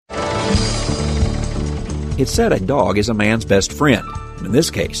It's said a dog is a man's best friend. In this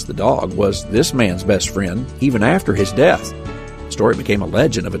case, the dog was this man's best friend even after his death. The story became a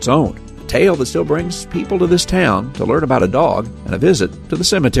legend of its own, a tale that still brings people to this town to learn about a dog and a visit to the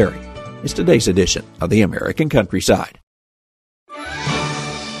cemetery. It's today's edition of the American Countryside.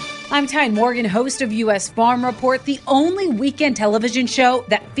 I'm Tyne Morgan, host of U.S. Farm Report, the only weekend television show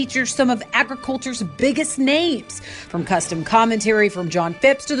that features some of agriculture's biggest names. From custom commentary from John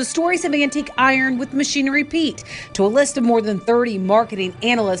Phipps to the stories of antique iron with Machinery Pete to a list of more than 30 marketing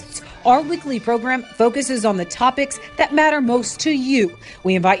analysts, our weekly program focuses on the topics that matter most to you.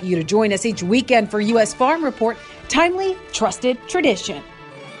 We invite you to join us each weekend for U.S. Farm Report, timely, trusted tradition.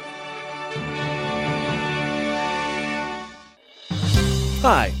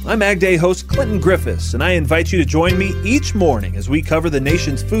 Hi, I'm Ag Day host Clinton Griffiths, and I invite you to join me each morning as we cover the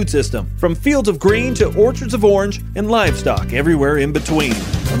nation's food system, from fields of green to orchards of orange and livestock everywhere in between.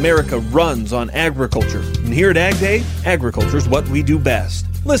 America runs on agriculture, and here at Ag Day, agriculture's what we do best.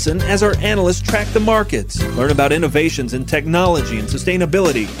 Listen as our analysts track the markets, learn about innovations in technology and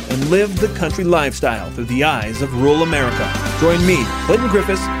sustainability, and live the country lifestyle through the eyes of rural America. Join me, Clinton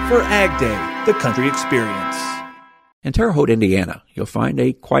Griffiths, for Ag Day, the country experience. In Terre Haute, Indiana, you'll find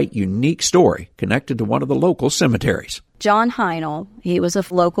a quite unique story connected to one of the local cemeteries. John Heinel, he was a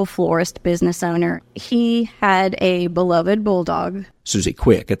local florist business owner. He had a beloved bulldog. Susie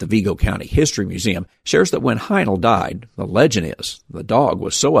Quick at the Vigo County History Museum shares that when Heinel died, the legend is the dog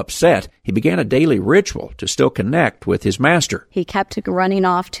was so upset he began a daily ritual to still connect with his master. He kept running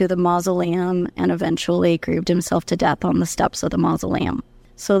off to the mausoleum and eventually grieved himself to death on the steps of the mausoleum.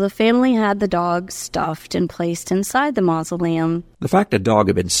 So the family had the dog stuffed and placed inside the mausoleum. The fact a dog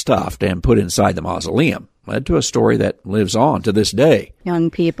had been stuffed and put inside the mausoleum led to a story that lives on to this day. Young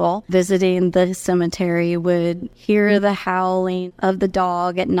people visiting the cemetery would hear the howling of the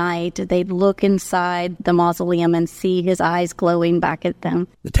dog at night. They'd look inside the mausoleum and see his eyes glowing back at them.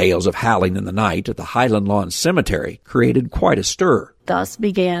 The tales of howling in the night at the Highland Lawn Cemetery created quite a stir. Thus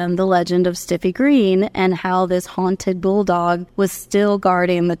began the legend of Stiffy Green and how this haunted bulldog was still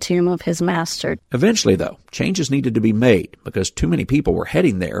guarding the tomb of his master. Eventually, though, changes needed to be made because too many people were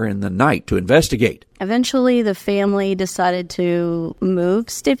heading there in the night to investigate. Eventually, the family decided to move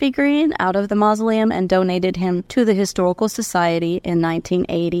Stiffy Green out of the mausoleum and donated him to the Historical Society in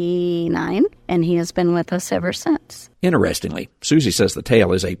 1989, and he has been with us ever since. Interestingly, Susie says the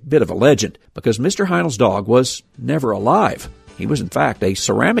tale is a bit of a legend because Mr. Heinel's dog was never alive. He was, in fact, a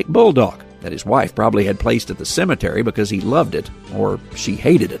ceramic bulldog that his wife probably had placed at the cemetery because he loved it or she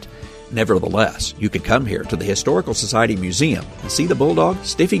hated it. Nevertheless, you can come here to the Historical Society Museum and see the bulldog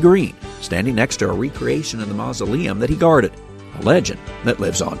Stiffy Green standing next to a recreation in the mausoleum that he guarded, a legend that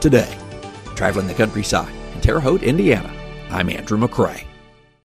lives on today. Traveling the countryside in Terre Haute, Indiana, I'm Andrew McCrae.